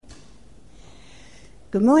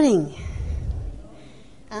Good morning.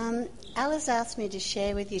 Al has asked me to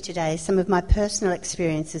share with you today some of my personal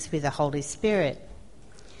experiences with the Holy Spirit.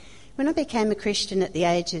 When I became a Christian at the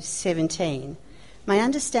age of 17, my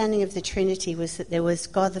understanding of the Trinity was that there was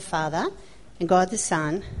God the Father and God the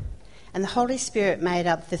Son, and the Holy Spirit made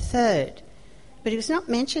up the third. But he was not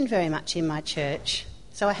mentioned very much in my church,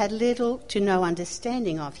 so I had little to no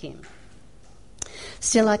understanding of him.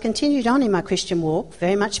 Still, I continued on in my Christian walk,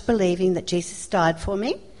 very much believing that Jesus died for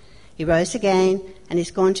me. He rose again and is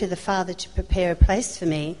gone to the Father to prepare a place for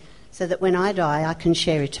me so that when I die, I can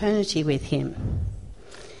share eternity with him.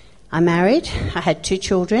 I'm married. I had 2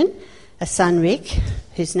 children, a son, Rick,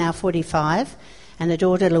 who's now 45, and a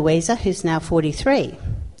daughter, Louisa, who's now 43.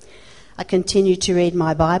 I continued to read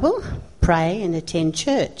my Bible, pray and attend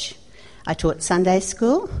church. I taught Sunday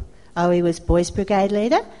school. Owie was Boys Brigade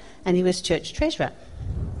leader and he was church treasurer.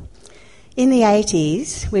 In the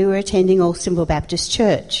 80s, we were attending Alstonville Baptist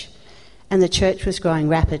Church, and the church was growing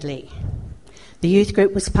rapidly. The youth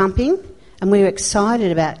group was pumping, and we were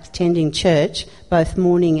excited about attending church both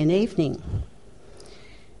morning and evening.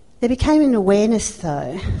 There became an awareness,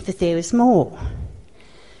 though, that there was more.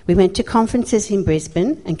 We went to conferences in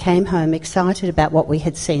Brisbane and came home excited about what we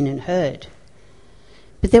had seen and heard.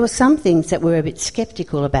 But there were some things that we were a bit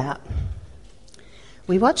sceptical about.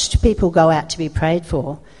 We watched people go out to be prayed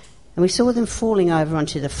for, and we saw them falling over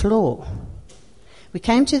onto the floor. We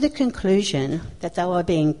came to the conclusion that they were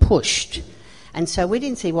being pushed, and so we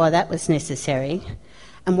didn't see why that was necessary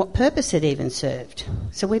and what purpose it even served.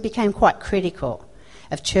 So we became quite critical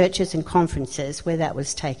of churches and conferences where that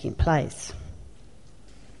was taking place.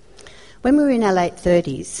 When we were in our late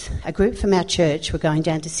 30s, a group from our church were going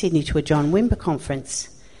down to Sydney to a John Wimber conference,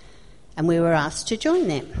 and we were asked to join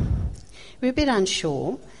them. We were a bit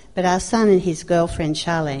unsure, but our son and his girlfriend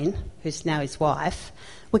Charlene, who's now his wife,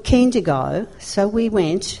 were keen to go, so we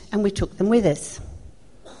went and we took them with us.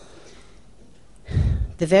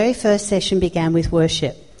 The very first session began with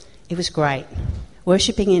worship. It was great.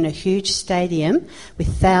 Worshipping in a huge stadium with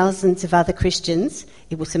thousands of other Christians,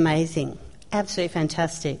 it was amazing. Absolutely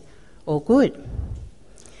fantastic. All good.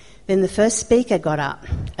 Then the first speaker got up,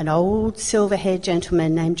 an old silver-haired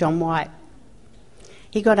gentleman named John White.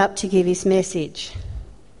 He got up to give his message.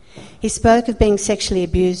 He spoke of being sexually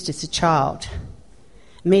abused as a child.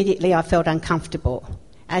 Immediately I felt uncomfortable.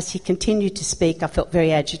 As he continued to speak, I felt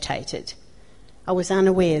very agitated. I was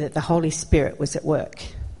unaware that the Holy Spirit was at work.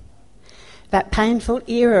 That painful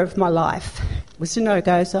era of my life was a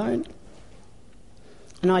no-go zone,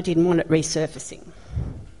 and I didn't want it resurfacing.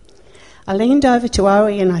 I leaned over to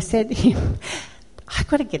Owie and I said to him, I've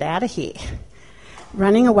got to get out of here.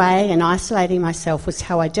 Running away and isolating myself was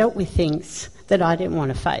how I dealt with things that I didn't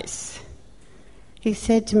want to face. He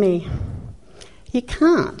said to me, you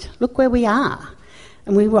can't. Look where we are.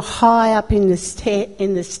 And we were high up in the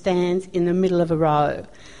stands in the middle of a row.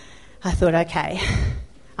 I thought, okay,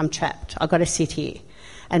 I'm trapped. I've got to sit here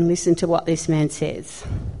and listen to what this man says.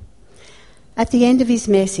 At the end of his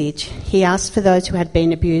message, he asked for those who had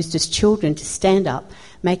been abused as children to stand up,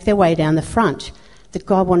 make their way down the front, that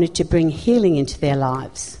God wanted to bring healing into their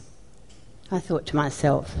lives. I thought to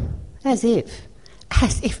myself, as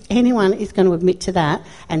if anyone is going to admit to that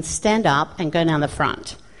and stand up and go down the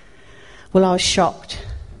front. Well, I was shocked.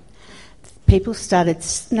 People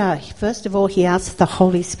first of all, he asked the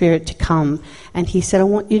Holy Spirit to come, and he said, I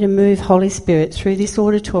want you to move Holy Spirit through this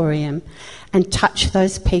auditorium and touch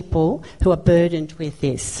those people who are burdened with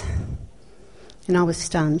this. And I was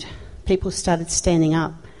stunned. People started standing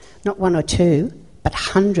up, not 1 or 2, but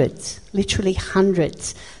hundreds, literally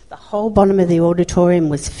hundreds. The whole bottom of the auditorium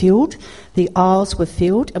was filled, the aisles were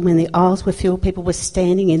filled, and when the aisles were filled, people were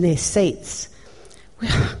standing in their seats.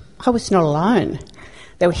 I was not alone.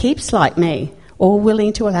 There were heaps like me, all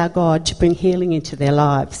willing to allow God to bring healing into their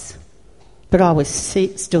lives. But I was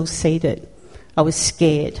still seated. I was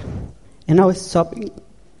scared, and I was sobbing.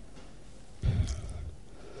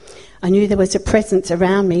 I knew there was a presence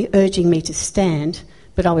around me urging me to stand,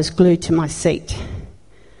 but I was glued to my seat.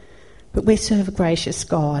 But we serve a gracious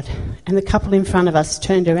God, and the couple in front of us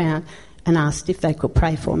turned around and asked if they could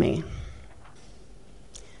pray for me.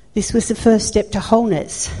 This was the first step to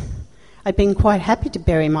wholeness. I'd been quite happy to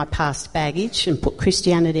bury my past baggage and put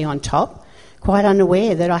Christianity on top, quite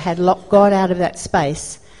unaware that I had locked God out of that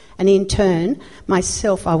space, and in turn,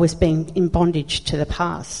 myself, I was being in bondage to the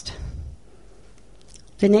past.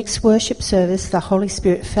 The next worship service, the Holy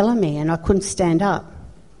Spirit fell on me and I couldn't stand up.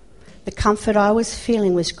 The comfort I was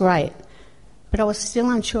feeling was great, but I was still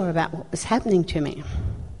unsure about what was happening to me.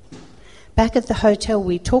 Back at the hotel,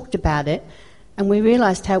 we talked about it, and we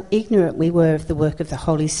realised how ignorant we were of the work of the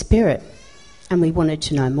Holy Spirit. and we wanted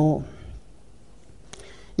to know more.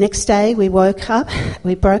 Next day we broke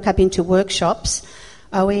up into workshops.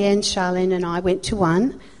 Owie and Charlene and I went to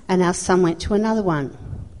one, and our son went to another one.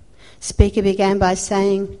 Speaker began by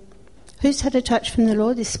saying, "Who's had a touch from the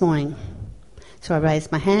Lord this morning?" So I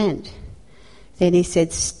raised my hand. Then he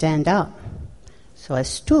said, "Stand up." So I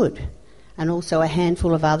stood, and also a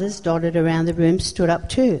handful of others dotted around the room stood up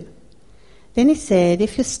too. Then he said,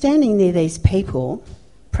 "If you're standing near these people,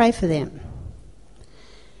 pray for them."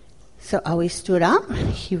 So Owie stood up,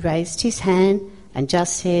 he raised his hand and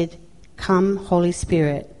just said, "Come, Holy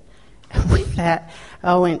Spirit." And with that,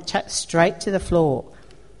 I went straight to the floor.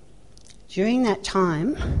 During that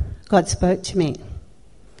time, God spoke to me.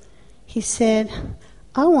 He said,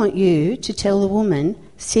 "I want you to tell the woman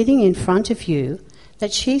sitting in front of you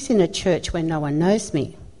that she's in a church where no one knows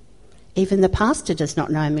me. Even the pastor does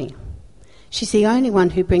not know me. She's the only one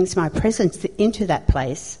who brings my presence into that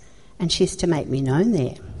place, and she's to make me known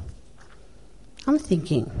there." I'm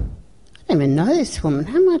thinking, I don't even know this woman.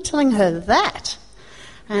 How am I telling her that?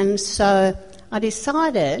 And so I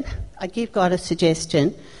decided I'd give God a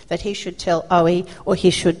suggestion that he should tell Owie or he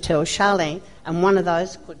should tell Charlene, and one of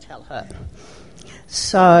those could tell her.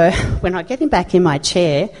 So when I get him back in my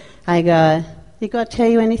chair, I go, "Did God tell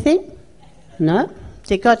you anything?" "No."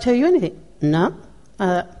 "Did God tell you anything?" "No."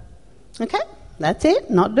 Okay, that's it,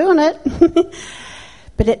 not doing it.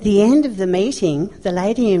 But at the end of the meeting, the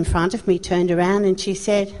lady in front of me turned around and she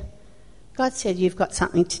said, "God said you've got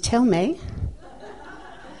something to tell me."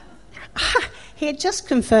 He had just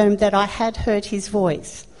confirmed that I had heard his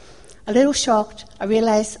voice. A little shocked, I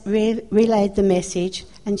relayed the message,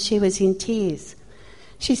 and she was in tears.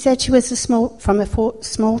 She said she was from a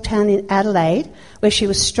small town in Adelaide where she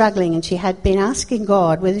was struggling, and she had been asking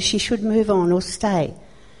God whether she should move on or stay.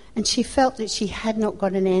 And she felt that she had not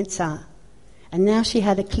got an answer. And now she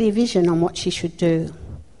had a clear vision on what she should do.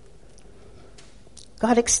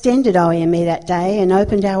 God extended Owie and me that day and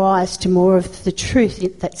opened our eyes to more of the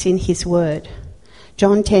truth that's in his word.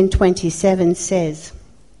 John 10:27 says,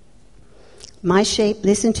 "My sheep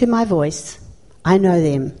listen to my voice. I know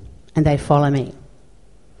them, and they follow me."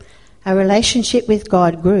 Our relationship with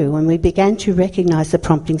God grew when we began to recognise the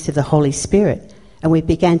promptings of the Holy Spirit, and we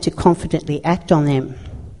began to confidently act on them.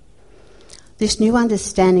 This new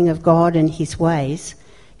understanding of God and his ways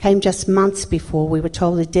came just months before we were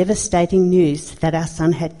told the devastating news that our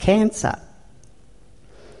son had cancer.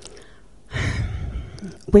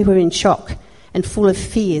 We were in shock and full of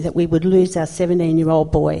fear that we would lose our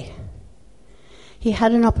 17-year-old boy. He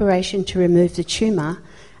had an operation to remove the tumour,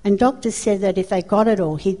 and doctors said that if they got it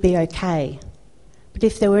all, he'd be okay. But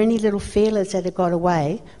if there were any little feelers that had got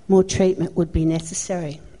away, more treatment would be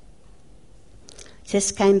necessary.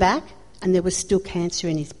 Tests came back, and there was still cancer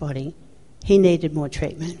in his body. He needed more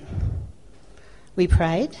treatment. We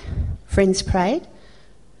prayed. Friends prayed.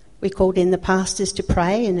 We called in the pastors to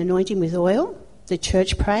pray and anoint him with oil. The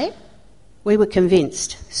church prayed. We were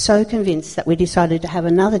convinced, so convinced, that we decided to have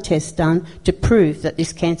another test done to prove that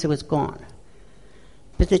this cancer was gone.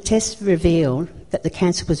 But the test revealed that the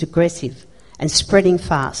cancer was aggressive and spreading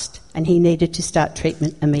fast, and he needed to start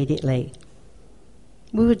treatment immediately.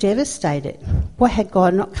 We were devastated. Why had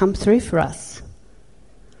God not come through for us?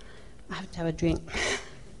 I have to have a drink.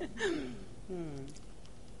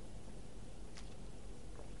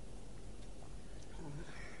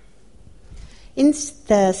 In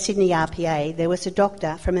the Sydney RPA, there was a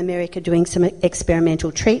doctor from America doing some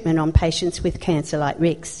experimental treatment on patients with cancer like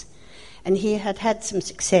Rick's, and he had had some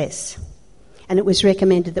success, and it was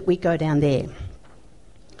recommended that we go down there.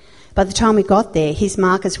 By the time we got there, his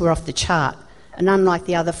markers were off the chart, and unlike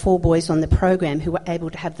the other 4 boys on the program who were able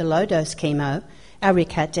to have the low-dose chemo, our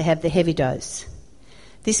Rick had to have the heavy dose.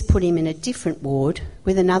 This put him in a different ward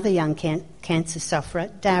with another young cancer sufferer,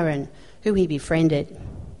 Darren, who he befriended.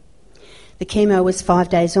 The chemo was 5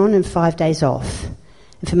 days on and 5 days off,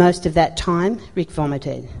 and for most of that time, Rick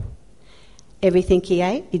vomited. Everything he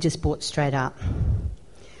ate, he just brought straight up.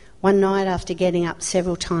 One night, after getting up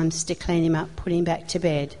several times to clean him up, put him back to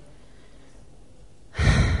bed,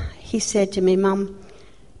 he said to me, "Mum,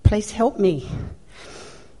 please help me."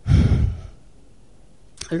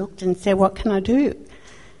 I looked and said, "What can I do?"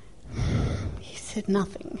 He said,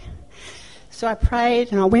 "Nothing." So I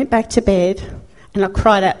prayed and I went back to bed and I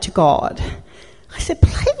cried out to God. I said,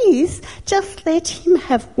 "Please, just let him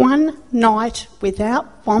have one night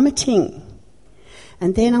without vomiting."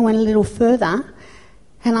 And then I went a little further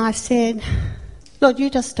and I said, "Lord, you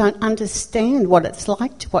just don't understand what it's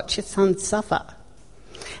like to watch your son suffer."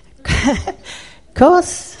 Of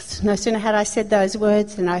course, no sooner had I said those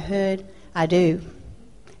words than I heard, "I do.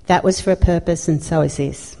 That was for a purpose, and so is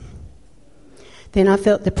this." Then I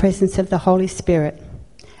felt the presence of the Holy Spirit.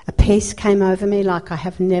 A peace came over me like I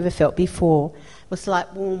have never felt before. It was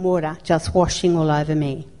like warm water just washing all over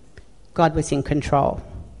me. God was in control.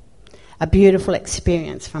 A beautiful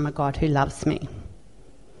experience from a God who loves me.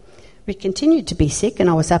 We continued to be sick and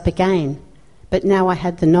I was up again. But now I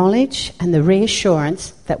had the knowledge and the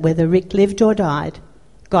reassurance that whether Rick lived or died,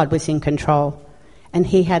 God was in control. And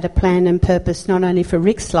he had a plan and purpose not only for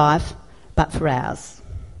Rick's life, but for ours.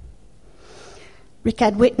 Rick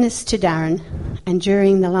had witnessed to Darren, and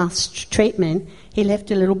during the last treatment, he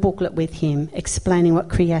left a little booklet with him explaining what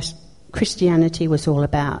Christianity was all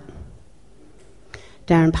about.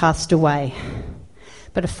 Darren passed away,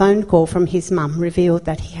 but a phone call from his mum revealed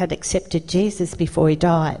that he had accepted Jesus before he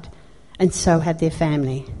died, and so had their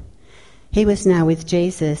family. He was now with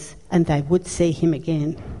Jesus, and they would see him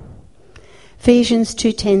again. Ephesians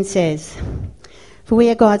 2:10 says, "For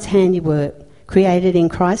we are God's handiwork, created in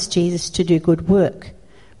Christ Jesus to do good work,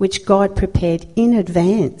 which God prepared in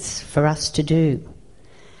advance for us to do."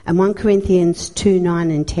 And 1 Corinthians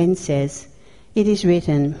 2:9 and 10 says, "It is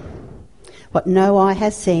written, what no eye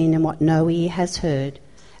has seen and what no ear has heard,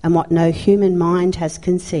 and what no human mind has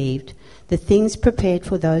conceived, the things prepared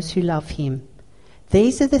for those who love him.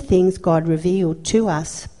 These are the things God revealed to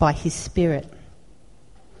us by his Spirit."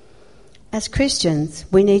 As Christians,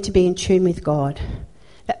 we need to be in tune with God.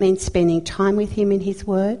 That means spending time with him in his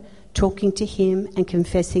word, talking to him and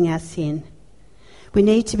confessing our sin. We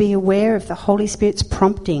need to be aware of the Holy Spirit's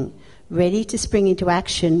prompting, ready to spring into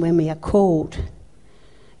action when we are called.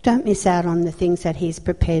 Don't miss out on the things that he's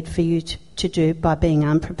prepared for you to do by being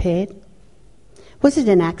unprepared. Was it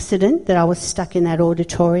an accident that I was stuck in that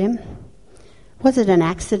auditorium? Was it an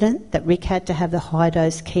accident that Rick had to have the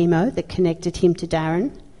high-dose chemo that connected him to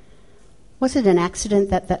Darren? Was it an accident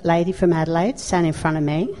that that lady from Adelaide sat in front of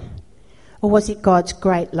me? Or was it God's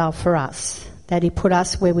great love for us, that he put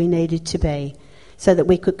us where we needed to be so that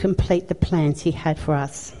we could complete the plans he had for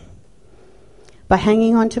us? By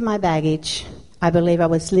hanging on to my baggage, I believe I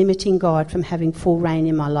was limiting God from having full reign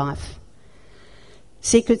in my life.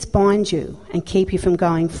 Secrets bind you and keep you from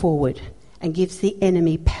going forward and gives the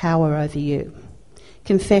enemy power over you.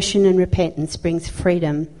 Confession and repentance brings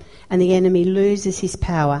freedom, and the enemy loses his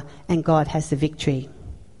power and God has the victory.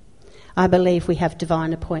 I believe we have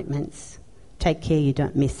divine appointments. Take care you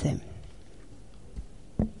don't miss them.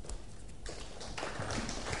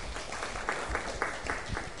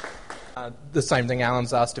 The same thing,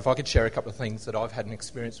 Alan's asked if I could share a couple of things that I've had an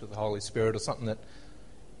experience with the Holy Spirit, or something that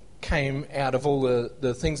came out of all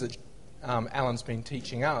the things that Alan's been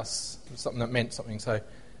teaching us, something that meant something. So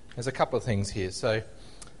there's a couple of things here. So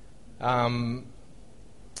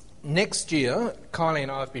next year, Kylie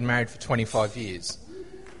and I have been married for 25 years.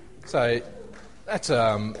 So that's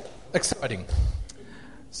exciting.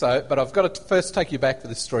 So, but I've got to first take you back for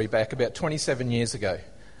this story back about 27 years ago,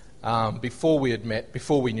 before we had met,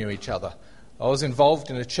 before we knew each other. I was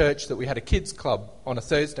involved in a church that we had a kids club on a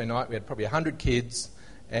Thursday night. We had probably 100 kids,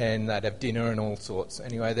 and they'd have dinner and all sorts.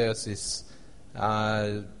 Anyway, there was this,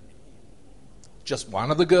 just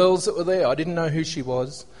one of the girls that were there. I didn't know who she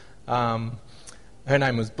was. Her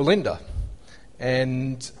name was Belinda.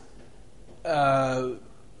 And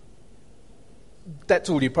that's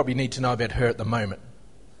all you probably need to know about her at the moment.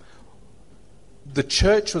 The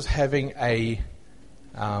church was having a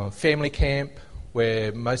family camp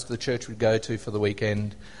where most of the church would go to for the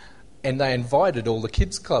weekend, and they invited all the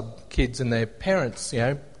kids club kids and their parents,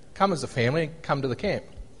 come as a family, come to the camp.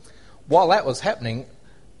 While that was happening,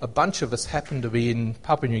 a bunch of us happened to be in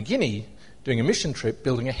Papua New Guinea doing a mission trip,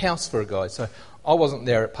 building a house for a guy. So I wasn't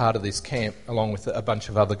there at part of this camp along with a bunch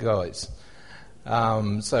of other guys.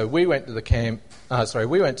 So we went to the camp,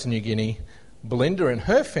 we went to New Guinea. Belinda and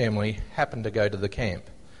her family happened to go to the camp.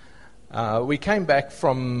 We came back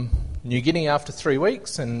from New Guinea after 3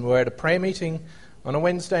 weeks, and we're at a prayer meeting on a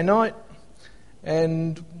Wednesday night,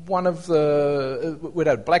 and we'd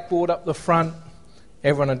had a blackboard up the front.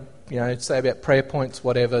 Everyone would, say about prayer points,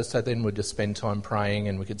 whatever, so then we'd just spend time praying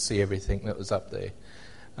and we could see everything that was up there.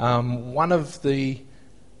 One of the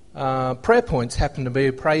prayer points happened to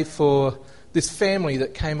be pray for this family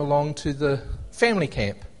that came along to the family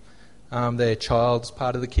camp. Their child's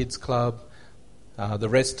part of the kids club. The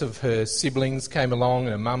rest of her siblings came along,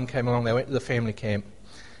 and her mum came along. They went to the family camp.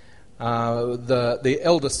 The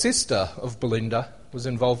elder sister of Belinda was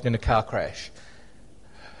involved in a car crash.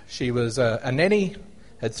 She was a nanny,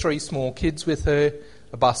 had 3 small kids with her.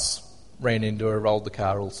 A bus ran into her, rolled the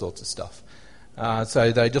car, all sorts of stuff.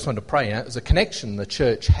 So they just wanted to pray. It was a connection the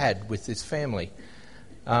church had with this family.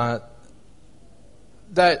 That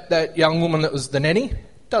young woman that was the nanny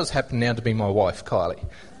does happen now to be my wife, Kylie.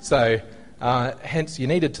 So Hence, you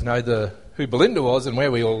needed to know who Belinda was and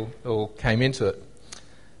where we all came into it.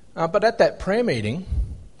 But at that prayer meeting,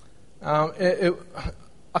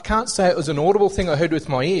 I can't say it was an audible thing I heard with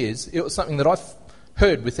my ears. It was something that I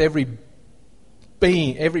heard with every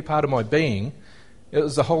part of my being. It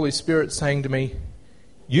was the Holy Spirit saying to me,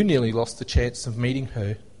 "You nearly lost the chance of meeting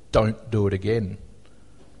her. Don't do it again."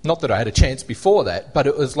 Not that I had a chance before that, but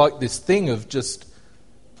it was like this thing of just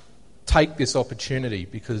take this opportunity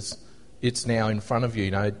because it's now in front of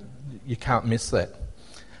you. You can't miss that.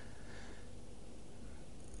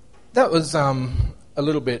 That was a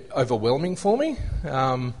little bit overwhelming for me.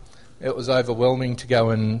 It was overwhelming to go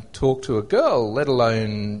and talk to a girl, let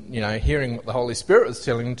alone, hearing what the Holy Spirit was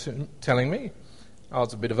telling me. I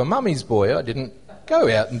was a bit of a mummy's boy. I didn't go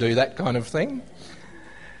out and do that kind of thing.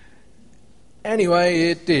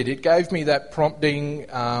 Anyway, it did. It gave me that prompting.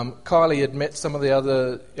 Kylie had met some of the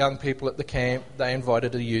other young people at the camp. They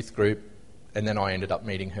invited a youth group, and then I ended up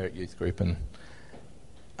meeting her at youth group. And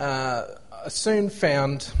I soon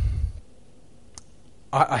found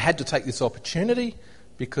I had to take this opportunity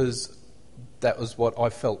because that was what I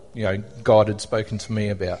felt, God had spoken to me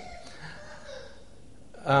about.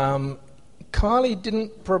 Kylie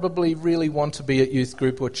didn't probably really want to be at youth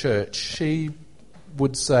group or church. She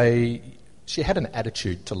would say she had an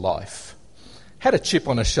attitude to life, had a chip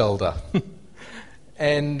on her shoulder.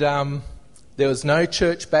 And there was no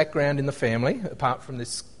church background in the family, apart from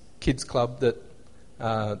this kids club that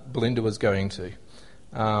Belinda was going to.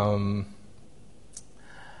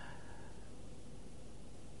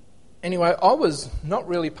 Anyway, I was not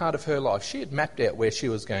really part of her life. She had mapped out where she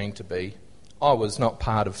was going to be. I was not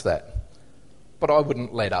part of that. But I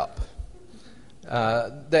wouldn't let up.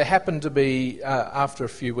 There happened to be, after a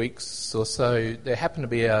few weeks or so,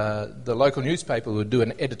 the local newspaper would do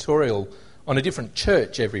an editorial on a different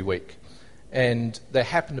church every week. And there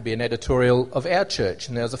happened to be an editorial of our church,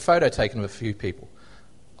 and there was a photo taken of a few people.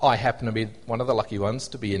 I happened to be one of the lucky ones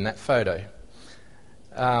to be in that photo.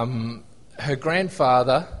 Her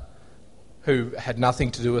grandfather, who had nothing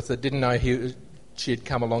to do with it, didn't know she had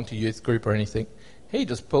come along to youth group or anything, he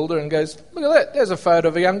just pulled her and goes, "Look at that, there's a photo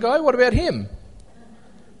of a young guy, what about him?"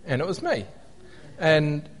 And it was me.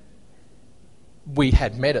 And we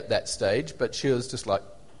had met at that stage, but she was just like,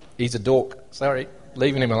 "He's a dork, sorry,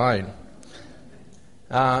 leaving him alone."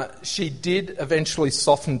 She did eventually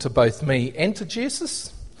soften to both me and to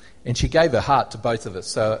Jesus, and she gave her heart to both of us,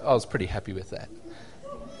 so I was pretty happy with that.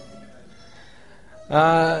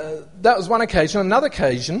 That was one occasion. Another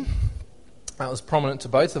occasion that was prominent to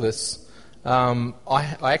both of us, I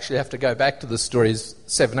actually have to go back to the stories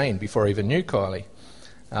 17 before I even knew Kylie.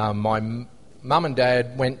 My mum and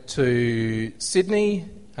dad went to Sydney.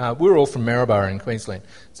 We were all from Maryborough in Queensland.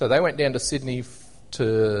 So they went down to Sydney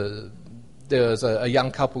there was a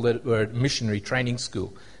young couple that were at missionary training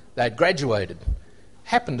school. They had graduated.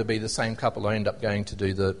 Happened to be the same couple I ended up going to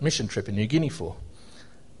do the mission trip in New Guinea for.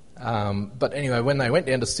 But anyway, when they went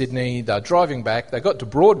down to Sydney, they were driving back, they got to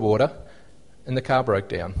Broadwater and the car broke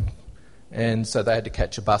down. And so they had to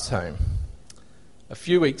catch a bus home. A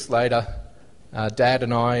few weeks later, Dad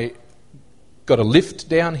and I got a lift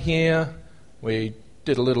down here. We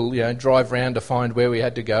did a little drive round to find where we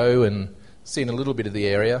had to go and seen a little bit of the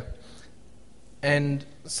area. And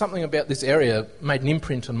something about this area made an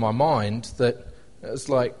imprint on my mind that it was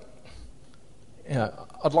like,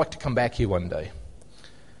 I'd like to come back here one day.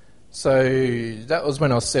 So that was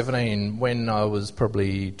when I was 17. When I was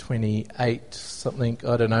probably 28, something,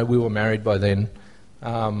 I don't know, we were married by then.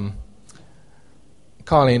 Kylie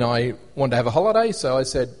and I wanted to have a holiday, so I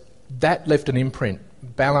said, that left an imprint.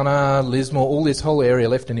 Ballina, Lismore, all this whole area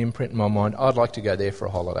left an imprint in my mind. I'd like to go there for a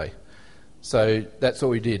holiday. So that's what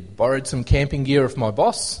we did. Borrowed some camping gear off my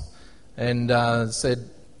boss and said,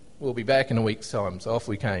 we'll be back in a week's time. So off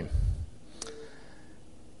we came.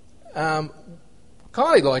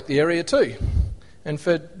 Kylie liked the area too and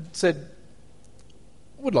said,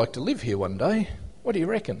 would like to live here one day. What do you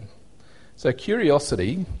reckon? So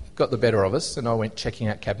curiosity got the better of us and I went checking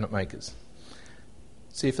out cabinet makers.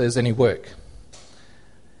 See if there's any work.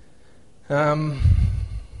 Pulled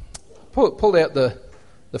out the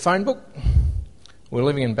phone book. We were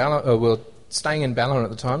living in Ballina, we were staying in Ballina at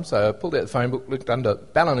the time, so I pulled out the phone book, looked under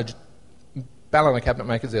Ballina cabinet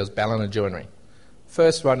makers, there was Ballina joinery.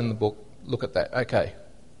 First one in the book, look at that, okay.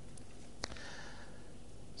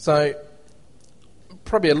 So,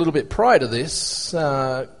 probably a little bit prior to this,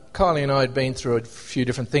 Kylie and I had been through a few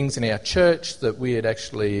different things in our church that we had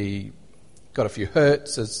actually got a few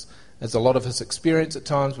hurts, as a lot of us experience at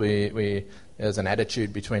times. There was an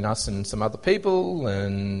attitude between us and some other people,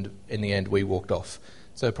 and in the end we walked off.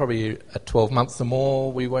 So probably at 12 months or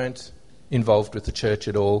more we weren't involved with the church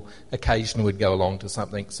at all. Occasionally we'd go along to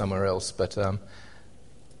something somewhere else, but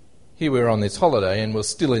here we were on this holiday and we're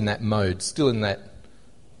still in that mode, still in that,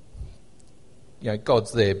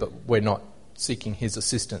 God's there, but we're not seeking his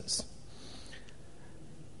assistance.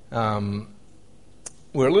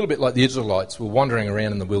 We're a little bit like the Israelites. We're wandering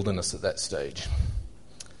around in the wilderness at that stage.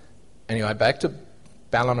 Anyway, back to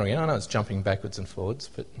Ballina again. I know it's jumping backwards and forwards,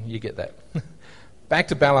 but you get that. Back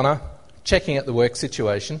to Ballina, checking at the work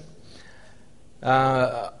situation.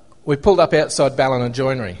 We pulled up outside Ballina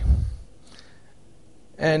Joinery.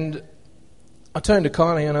 And I turned to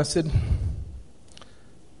Kylie and I said,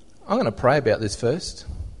 I'm going to pray about this first.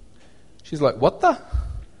 She's like, what the?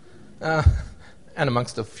 And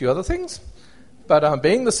amongst a few other things. But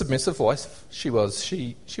being the submissive wife she was,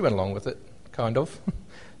 she went along with it, kind of.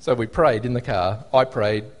 So we prayed in the car. I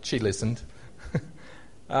prayed, she listened.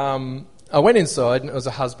 I went inside and it was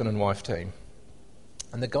a husband and wife team.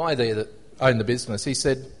 And the guy there that owned the business, he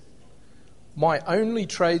said, my only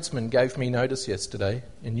tradesman gave me notice yesterday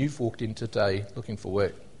and you've walked in today looking for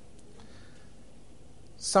work.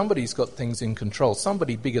 Somebody's got things in control.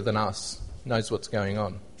 Somebody bigger than us knows what's going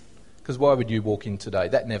on. Because why would you walk in today?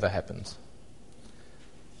 That never happens.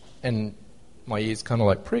 And my ears kind of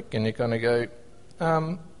like prick and you kind of go,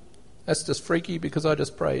 that's just freaky because I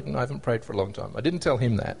just prayed and I haven't prayed for a long time. I didn't tell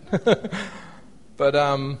him that. But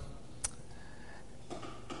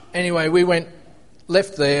anyway, we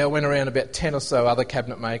left there, I went around about 10 or so other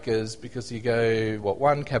cabinet makers because you go, what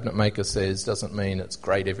one cabinet maker says doesn't mean it's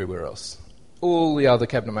great everywhere else. All the other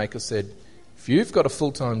cabinet makers said, if you've got a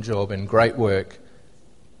full-time job and great work,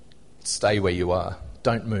 stay where you are.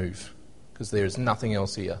 Don't move because there is nothing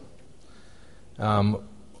else here.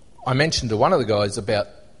 I mentioned to one of the guys about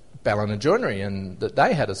Ballina Joinery and that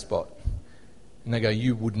they had a spot. And they go,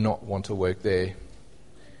 you would not want to work there.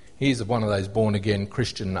 He's one of those born-again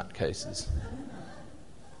Christian nutcases.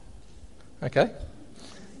 Okay?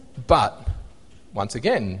 But, once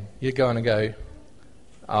again, you're going to go,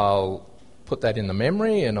 I'll put that in the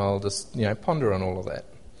memory and I'll just, ponder on all of that.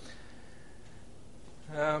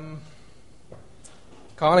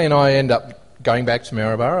 Kylie and I end up going back to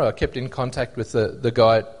Maryborough. I kept in contact with the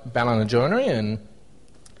guy at Ballina Joinery, and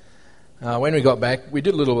when we got back, we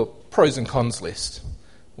did a little pros and cons list.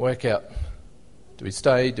 Work out, do we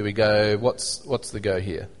stay, do we go, what's the go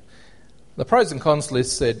here? The pros and cons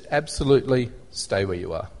list said, absolutely stay where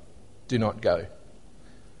you are. Do not go.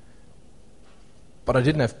 But I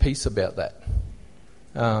didn't have peace about that.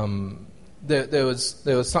 There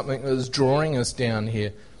was something that was drawing us down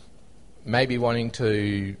here, maybe wanting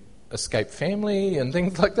to escape family and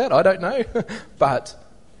things like that. I don't know, but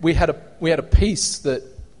we had a peace that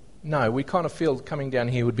no, we kind of feel coming down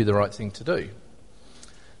here would be the right thing to do.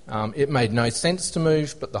 It made no sense to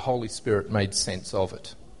move, but the Holy Spirit made sense of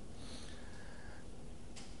it.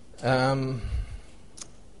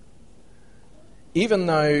 Even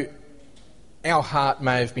though our heart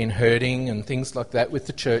may have been hurting and things like that with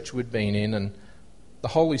the church we'd been in, and the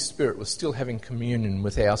Holy Spirit was still having communion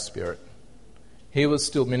with our spirit. He was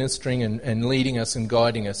still ministering and leading us and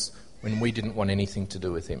guiding us when we didn't want anything to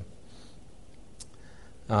do with him.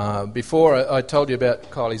 Before I told you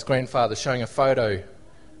about Kylie's grandfather showing a photo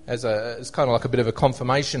as kind of like a bit of a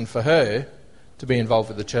confirmation for her to be involved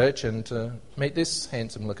with the church and to meet this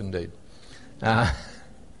handsome looking dude. I've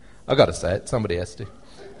got to say it, somebody has to.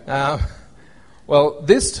 Well,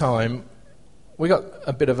 this time we got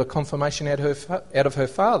a bit of a confirmation out of her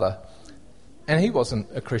father. And he wasn't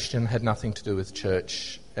a Christian, had nothing to do with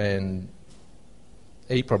church, and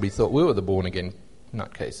he probably thought we were the born-again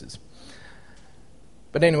nutcases.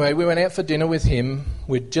 But anyway, we went out for dinner with him.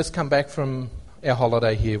 We'd just come back from our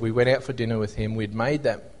holiday here. We went out for dinner with him. We'd made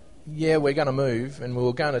that, we're going to move, and we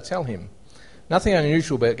were going to tell him. Nothing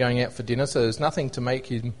unusual about going out for dinner, so there's nothing to make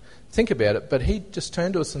him think about it. But he just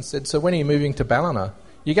turned to us and said, so when are you moving to Ballina?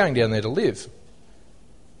 You're going down there to live.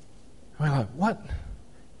 We're like, what?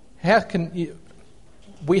 How can you...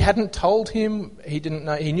 We hadn't told him, he didn't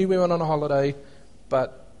know, he knew we went on a holiday,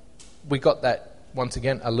 but we got that, once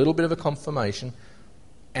again, a little bit of a confirmation,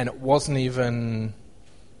 and it wasn't even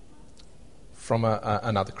from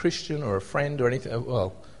another Christian or a friend or anything.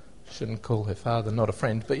 Well, shouldn't call her father not a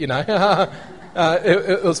friend, but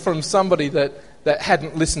it was from somebody that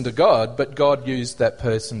hadn't listened to God, but God used that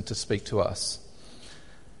person to speak to us.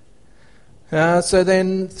 So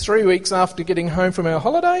then 3 weeks after getting home from our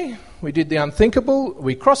holiday, we did the unthinkable.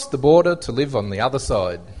 We crossed the border to live on the other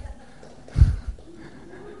side.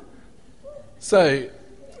 So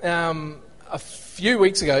a few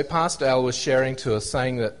weeks ago, Pastor Al was sharing to us,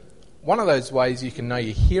 saying that one of those ways you can know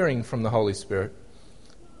you're hearing from the Holy Spirit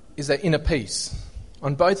is that inner peace.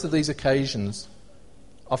 On both of these occasions,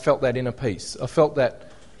 I felt that inner peace. I felt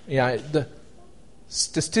that, the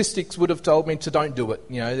statistics would have told me to don't do it.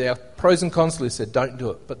 Our pros and cons list said don't do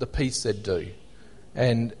it, but the peace said do.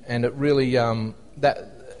 And it really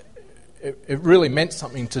it really meant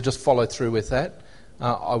something to just follow through with that.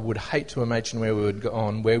 I would hate to imagine where we would go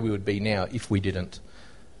on, where we would be now if we didn't.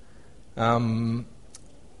 A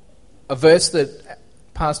verse that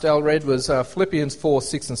Pastor Al read was Philippians 4,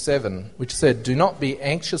 6 and 7, which said, "Do not be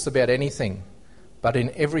anxious about anything, but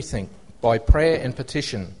in everything, by prayer and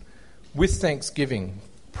petition, with thanksgiving,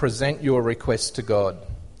 present your requests to God.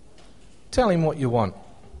 Tell him what you want.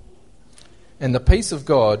 And the peace of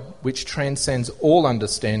God, which transcends all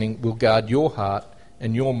understanding, will guard your heart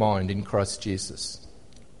and your mind in Christ Jesus."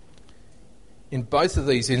 In both of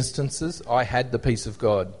these instances, I had the peace of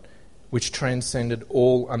God, which transcended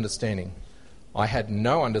all understanding. I had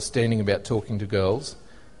no understanding about talking to girls.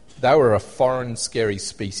 They were a foreign, scary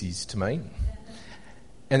species to me.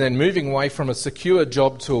 And then moving away from a secure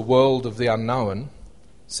job to a world of the unknown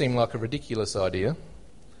seemed like a ridiculous idea.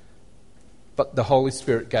 But the Holy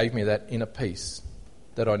Spirit gave me that inner peace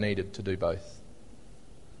that I needed to do both.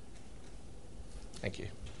 Thank you.